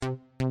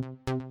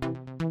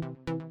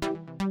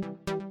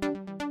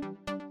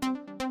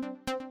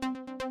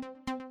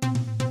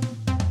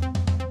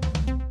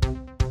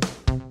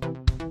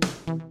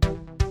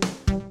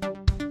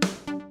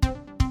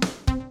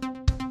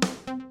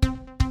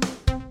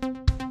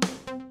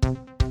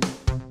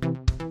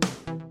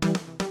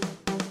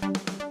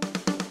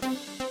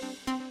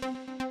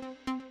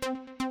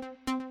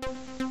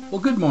Well,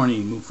 good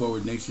morning, Move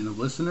Forward Nation of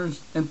listeners,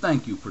 and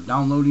thank you for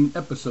downloading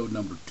episode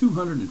number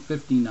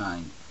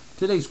 259.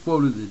 Today's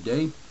quote of the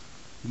day: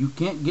 you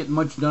can't get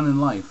much done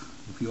in life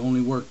if you only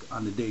work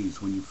on the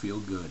days when you feel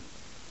good.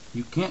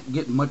 You can't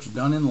get much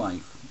done in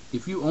life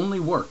if you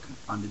only work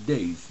on the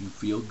days you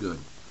feel good.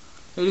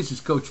 Hey, this is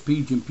Coach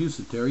P. Jim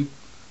Pusateri,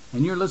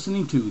 and you're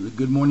listening to the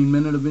Good Morning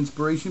Minute of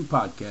Inspiration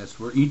podcast,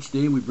 where each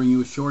day we bring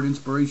you a short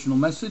inspirational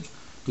message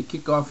to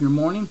kick off your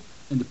morning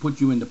and to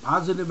put you in the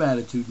positive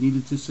attitude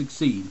needed to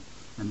succeed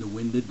and to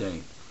win the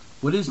day.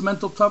 What is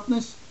mental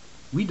toughness?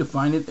 We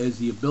define it as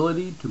the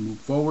ability to move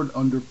forward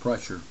under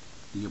pressure.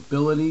 The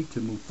ability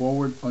to move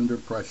forward under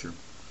pressure.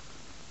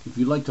 If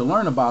you'd like to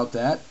learn about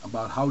that,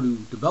 about how to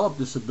develop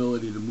this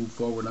ability to move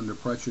forward under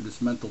pressure, this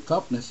mental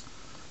toughness,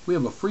 we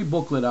have a free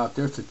booklet out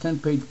there. It's a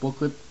 10-page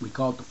booklet. We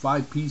call it the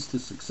 5 P's to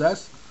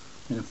Success,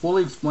 and it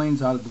fully explains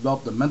how to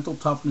develop the mental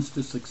toughness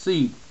to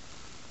succeed.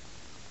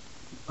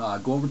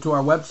 Go over to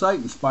our website,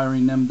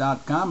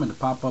 inspiringthem.com, in the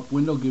pop-up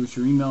window, give us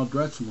your email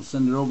address, and we'll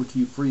send it over to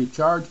you free of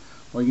charge.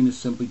 Or you can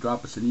just simply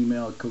drop us an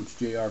email at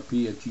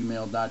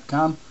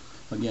coachjrp@gmail.com.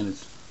 Again,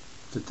 it's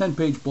a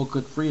 10-page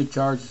booklet, free of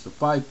charge. It's the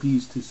 5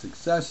 P's to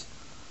Success.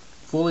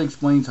 Fully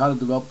explains how to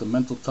develop the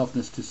mental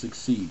toughness to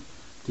succeed,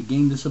 to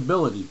gain this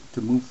ability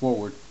to move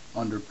forward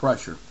under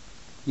pressure.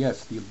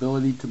 Yes, the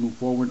ability to move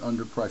forward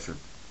under pressure.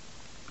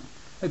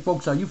 Hey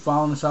folks, are you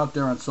following us out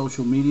there on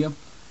social media?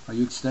 Are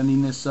you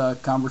extending this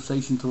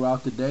conversation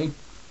throughout the day?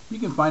 You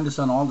can find us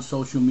on all the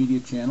social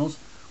media channels.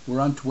 We're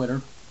on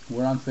Twitter,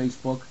 we're on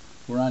Facebook,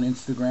 we're on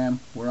Instagram,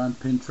 we're on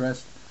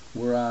Pinterest,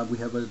 we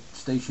have a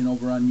station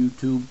over on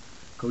YouTube,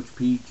 Coach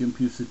P, Jim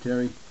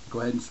Pusateri.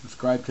 Go ahead and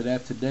subscribe to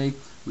that today.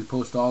 We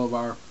post all of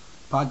our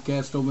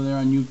podcasts over there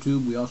on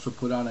YouTube. We also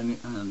put out on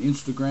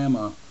Instagram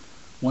a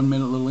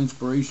 1-minute little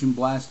inspiration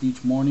blast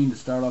each morning to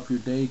start off your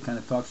day. Kind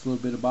of talks a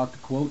little bit about the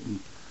quote,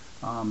 and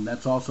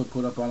that's also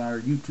put up on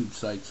our YouTube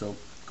site. So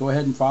go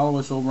ahead and follow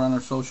us over on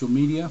our social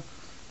media.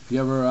 If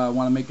you ever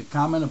want to make a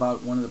comment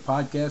about one of the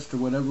podcasts or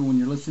whatever when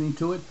you're listening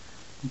to it,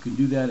 you can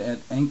do that at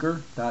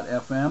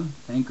anchor.fm.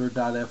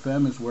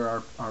 Anchor.fm is where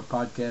our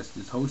podcast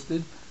is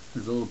hosted.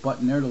 There's a little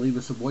button there to leave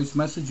us a voice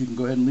message. You can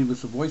go ahead and leave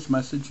us a voice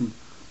message and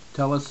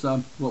tell us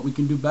what we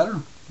can do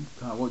better,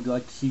 what you'd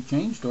like to see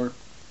changed, or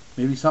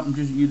maybe something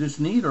you just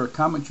need, or a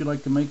comment you'd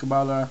like to make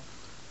about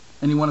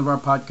any one of our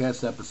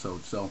podcast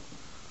episodes. So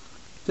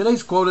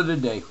today's quote of the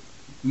day: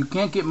 you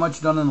can't get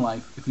much done in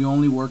life if you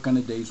only work on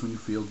the days when you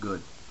feel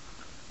good.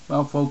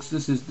 Well, folks,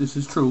 this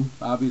is true.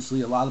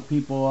 Obviously, a lot of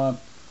people,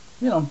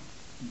 you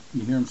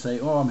hear them say,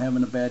 "Oh, I'm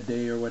having a bad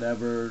day," or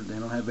whatever. They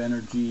don't have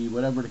energy,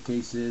 whatever the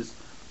case is.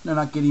 They're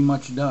not getting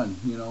much done,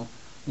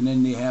 And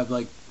then they have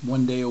like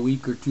 1 day a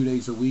week or 2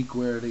 days a week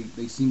where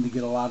they seem to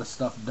get a lot of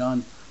stuff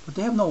done, but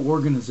they have no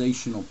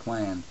organizational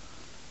plan.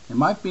 And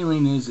my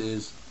feeling is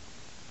if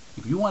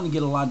you want to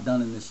get a lot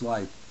done in this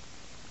life,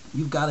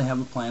 you've got to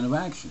have a plan of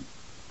action.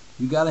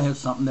 You got to have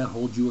something that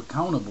holds you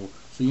accountable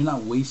so you're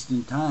not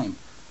wasting time.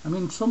 I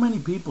mean, so many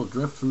people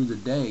drift through the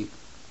day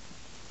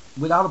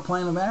without a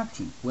plan of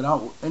action,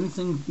 without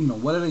anything,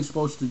 what are they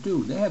supposed to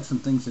do? They have some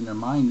things in their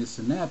mind, this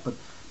and that, but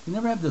they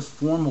never have this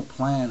formal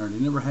plan, or they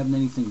never have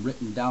anything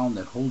written down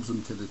that holds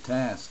them to the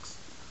tasks.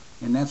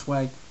 And that's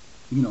why,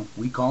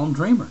 we call them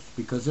dreamers,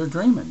 because they're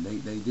dreaming.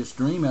 They just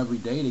dream every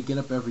day. They get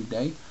up every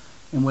day,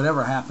 and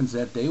whatever happens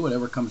that day,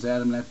 whatever comes at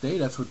them that day,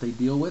 that's what they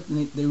deal with.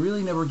 And they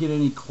really never get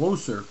any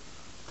closer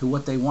to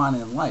what they want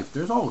in life.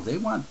 They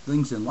want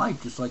things in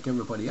life just like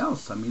everybody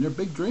else. I mean, they're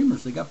big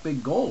dreamers. They got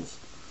big goals.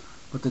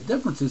 But the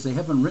difference is they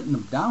haven't written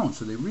them down,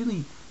 so they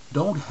really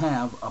don't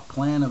have a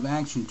plan of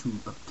action to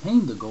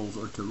obtain the goals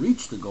or to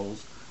reach the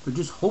goals. They're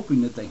just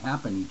hoping that they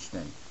happen each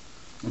day.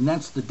 And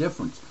that's the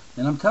difference.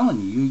 And I'm telling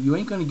you, you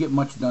ain't going to get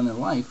much done in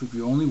life if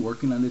you're only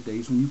working on the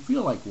days when you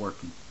feel like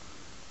working.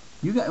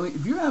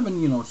 If you're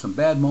having, some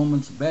bad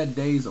moments, bad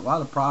days, a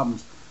lot of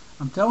problems,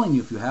 I'm telling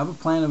you, if you have a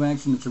plan of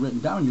action that's written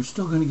down, you're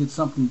still going to get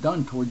something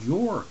done towards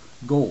your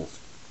goals.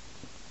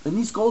 And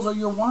these goals are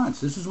your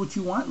wants. This is what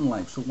you want in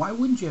life. So why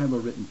wouldn't you have a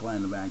written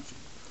plan of action?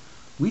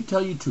 We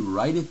tell you to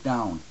write it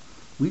down.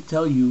 We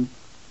tell you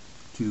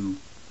to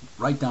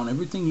write down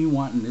everything you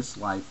want in this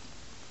life,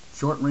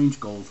 short-range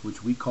goals,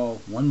 which we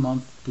call 1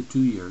 month to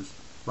 2 years.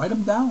 Write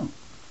them down.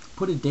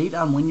 Put a date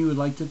on when you would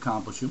like to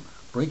accomplish them.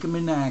 Break them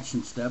into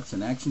action steps,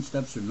 and action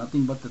steps are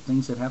nothing but the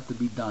things that have to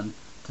be done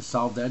to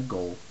solve that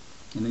goal.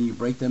 And then you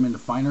break them into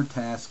finer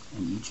tasks,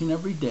 and each and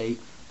every day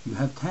you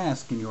have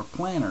tasks in your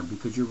planner,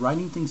 because you're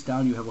writing things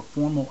down. You have a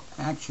formal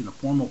action, a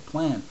formal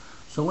plan.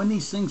 So when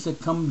these things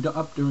that come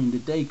up during the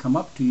day come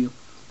up to you,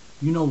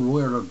 you know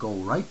where to go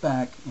right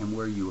back and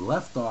where you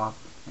left off,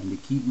 and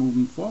to keep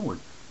moving forward.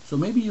 So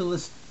maybe you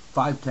list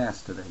 5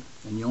 tasks today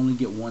and you only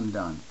get 1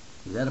 done.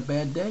 Is that a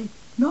bad day?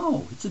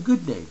 No, it's a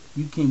good day.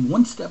 You came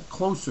 1 step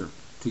closer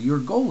to your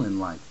goal in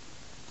life.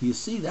 Do you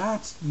see?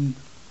 That's the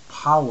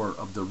power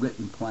of the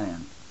written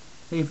plan.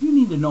 Hey, if you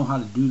need to know how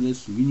to do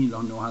this, and you need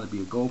to know how to be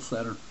a goal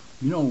setter,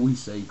 you know what we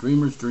say: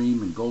 dreamers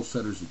dream and goal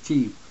setters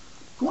achieve.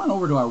 Go on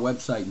over to our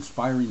website,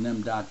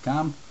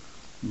 inspiringthem.com.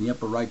 In the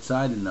upper right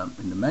side in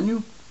the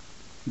menu,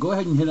 Go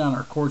ahead and hit on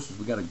our courses.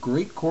 We got a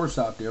great course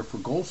out there for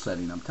goal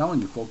setting. I'm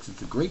telling you, folks,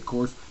 it's a great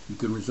course. You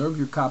can reserve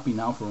your copy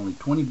now for only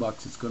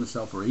 $20. It's going to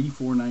sell for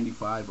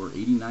 $84.95 or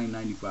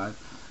 $89.95,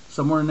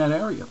 somewhere in that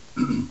area.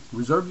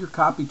 Reserve your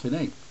copy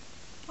today.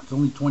 It's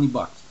only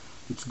 $20.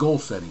 It's goal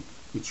setting.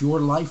 It's your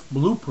life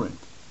blueprint.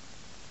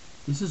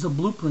 This is a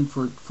blueprint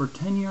for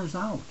 10 years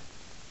out.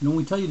 You know,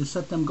 we tell you to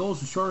set them goals,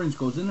 the short-range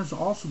goals. Then there's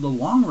also the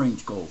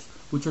long-range goals,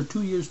 which are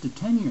 2 years to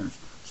 10 years.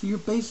 So you're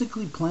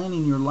basically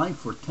planning your life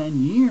for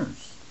 10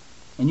 years.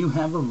 And you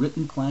have a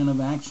written plan of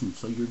action.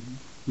 So you're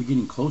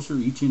getting closer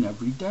each and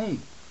every day.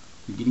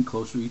 You're getting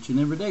closer each and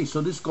every day.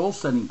 So this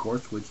goal-setting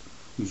course, which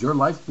is your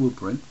life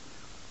blueprint,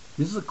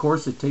 this is a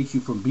course that takes you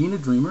from being a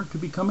dreamer to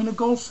becoming a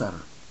goal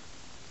setter.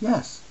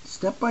 Yes,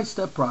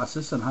 step-by-step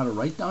process on how to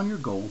write down your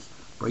goals,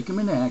 break them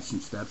into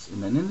action steps,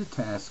 and then into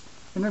tasks,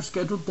 and they're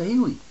scheduled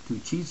daily to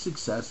achieve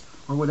success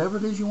or whatever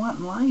it is you want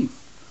in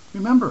life.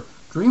 Remember,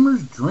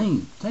 dreamers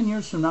dream. 10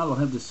 years from now, they'll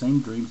have the same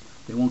dreams.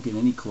 They won't get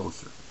any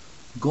closer.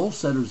 Goal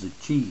setters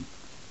achieve.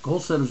 Goal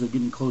setters are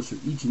getting closer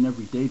each and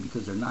every day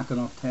because they're knocking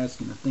off tasks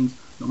and the things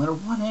no matter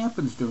what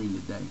happens during the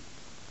day.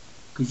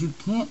 Because you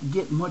can't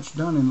get much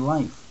done in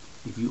life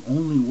if you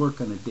only work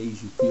on the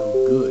days you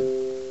feel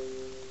good.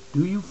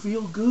 Do you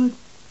feel good?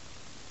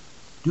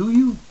 Do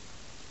you?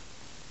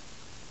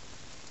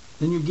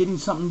 Then you're getting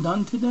something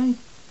done today?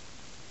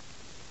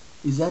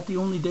 Is that the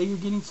only day you're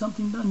getting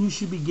something done? You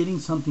should be getting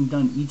something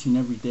done each and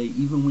every day,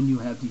 even when you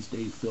have these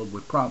days filled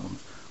with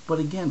problems. But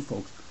again,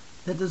 folks,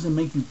 that doesn't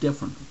make you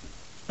different.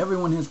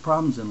 Everyone has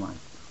problems in life.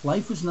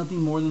 Life is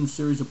nothing more than a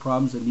series of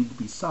problems that need to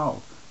be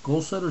solved.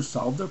 Goal setters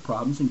solve their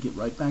problems and get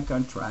right back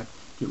on track,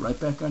 get right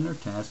back on their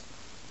task,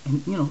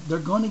 and they're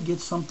going to get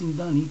something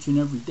done each and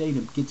every day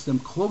that gets them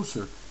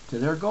closer to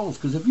their goals.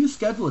 Because if you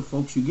schedule it,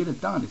 folks, you get it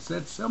done. It's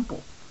that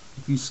simple.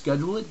 If you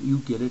schedule it, you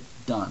get it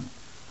done.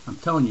 I'm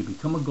telling you,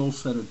 become a goal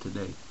setter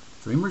today.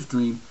 Dreamers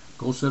dream,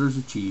 goal setters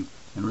achieve,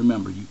 and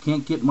remember, you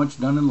can't get much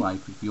done in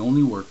life if you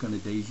only work on the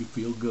days you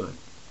feel good.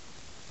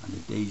 On the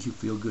days you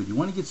feel good. You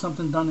want to get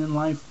something done in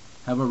life?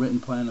 Have a written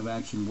plan of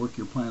action. Work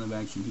your plan of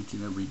action each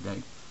and every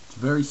day. It's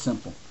very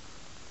simple.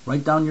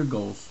 Write down your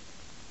goals.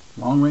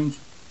 Long range,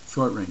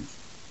 short range.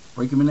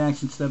 Break them into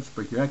action steps.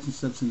 Break your action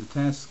steps into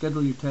tasks.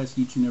 Schedule your tasks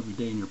each and every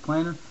day in your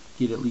planner.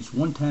 Get at least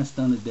one task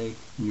done a day,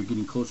 and you're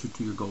getting closer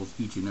to your goals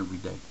each and every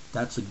day.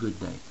 That's a good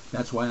day.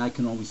 That's why I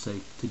can always say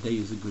today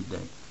is a good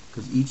day.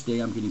 Because each day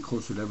I'm getting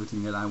closer to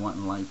everything that I want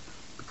in life.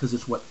 Because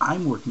it's what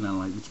I'm working on in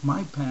life. It's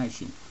my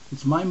passion.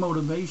 It's my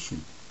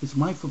motivation. It's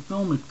my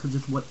fulfillment because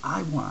it's what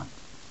I want.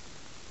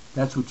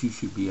 That's what you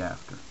should be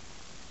after.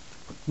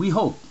 We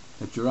hope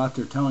that you're out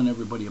there telling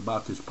everybody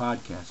about this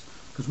podcast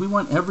because we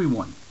want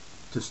everyone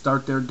to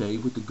start their day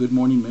with the Good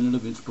Morning Minute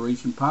of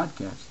Inspiration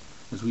podcast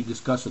as we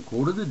discuss a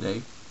quote of the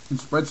day and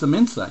spread some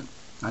insight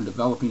on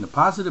developing a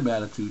positive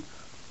attitude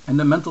and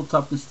the mental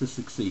toughness to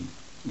succeed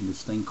in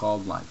this thing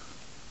called life.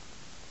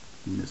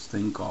 In this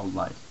thing called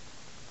life.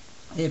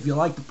 Hey, if you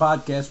like the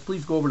podcast,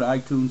 please go over to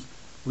iTunes.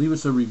 Leave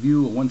us a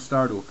review, a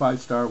 1-star to a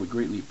 5-star. We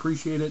greatly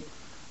appreciate it.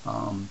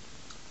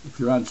 If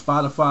you're on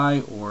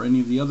Spotify or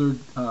any of the other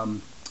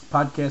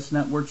podcast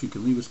networks, you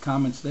can leave us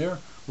comments there.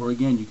 Or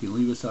again, you can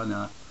leave us on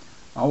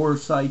our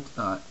site,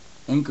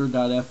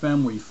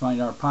 anchor.fm, where you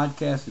find our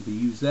podcast. If you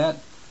use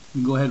that,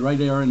 you can go ahead right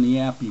there in the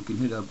app. You can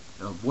hit a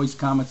voice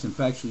comments. In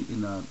fact,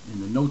 in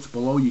the notes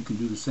below, you can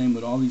do the same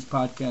with all these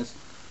podcasts.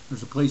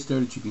 There's a place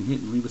there that you can hit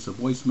and leave us a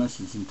voice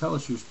message and tell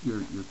us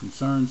your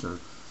concerns or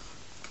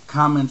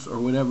comments or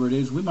whatever it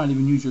is. We might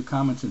even use your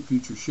comments in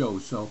future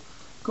shows. So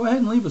go ahead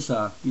and leave us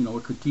a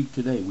critique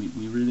today. We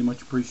really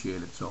much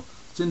appreciate it. So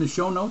it's in the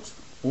show notes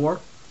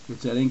or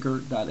it's at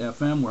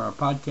anchor.fm where our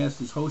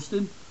podcast is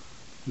hosted.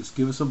 Just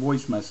give us a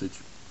voice message.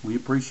 We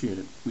appreciate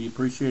it. We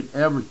appreciate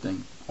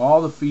everything.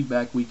 All the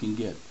feedback we can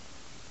get.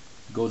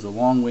 It goes a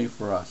long way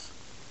for us.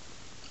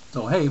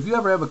 So hey, if you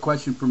ever have a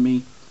question for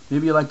me,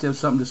 maybe you'd like to have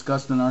something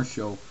discussed on our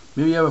show,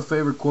 maybe you have a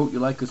favorite quote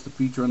you'd like us to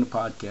feature on the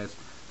podcast,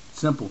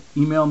 simple.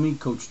 Email me,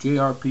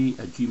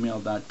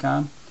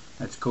 coachjrp@gmail.com.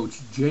 That's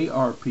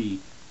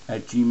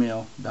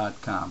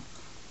coachjrp@gmail.com.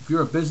 If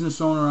you're a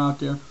business owner out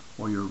there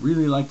or you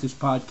really like this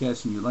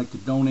podcast and you'd like to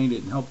donate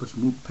it and help us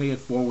pay it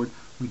forward,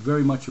 we'd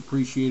very much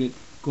appreciate it.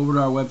 Go over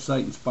to our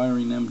website,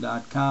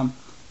 inspiringthem.com.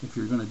 If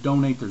you're going to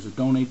donate, there's a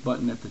donate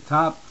button at the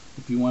top.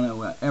 If you want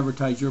to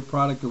advertise your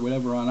product or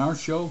whatever on our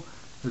show,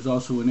 there's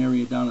also an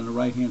area down on the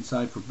right-hand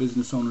side for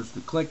business owners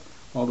to click.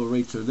 All the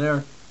rates are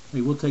there.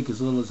 They will take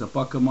as little as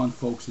 $1 a month,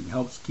 folks. It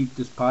helps keep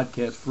this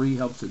podcast free,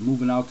 helps it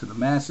moving out to the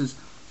masses.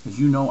 As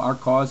you know, our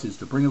cause is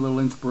to bring a little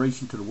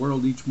inspiration to the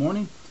world each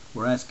morning.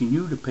 We're asking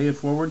you to pay it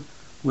forward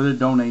with a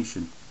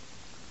donation.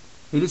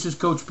 Hey, this is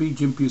Coach P,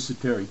 Jim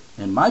Pusateri,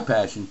 and my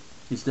passion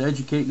is to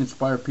educate and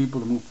inspire people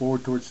to move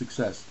forward towards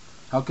success.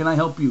 How can I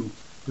help you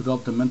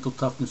develop the mental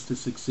toughness to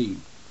succeed?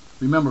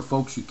 Remember,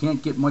 folks, you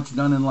can't get much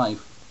done in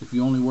life if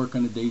you only work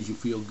on the days you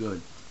feel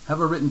good.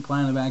 Have a written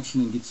plan of action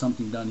and get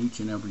something done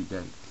each and every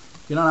day.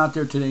 Get on out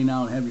there today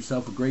now and have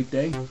yourself a great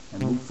day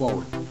and move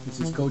forward. This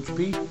is Coach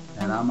P,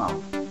 and I'm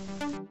out.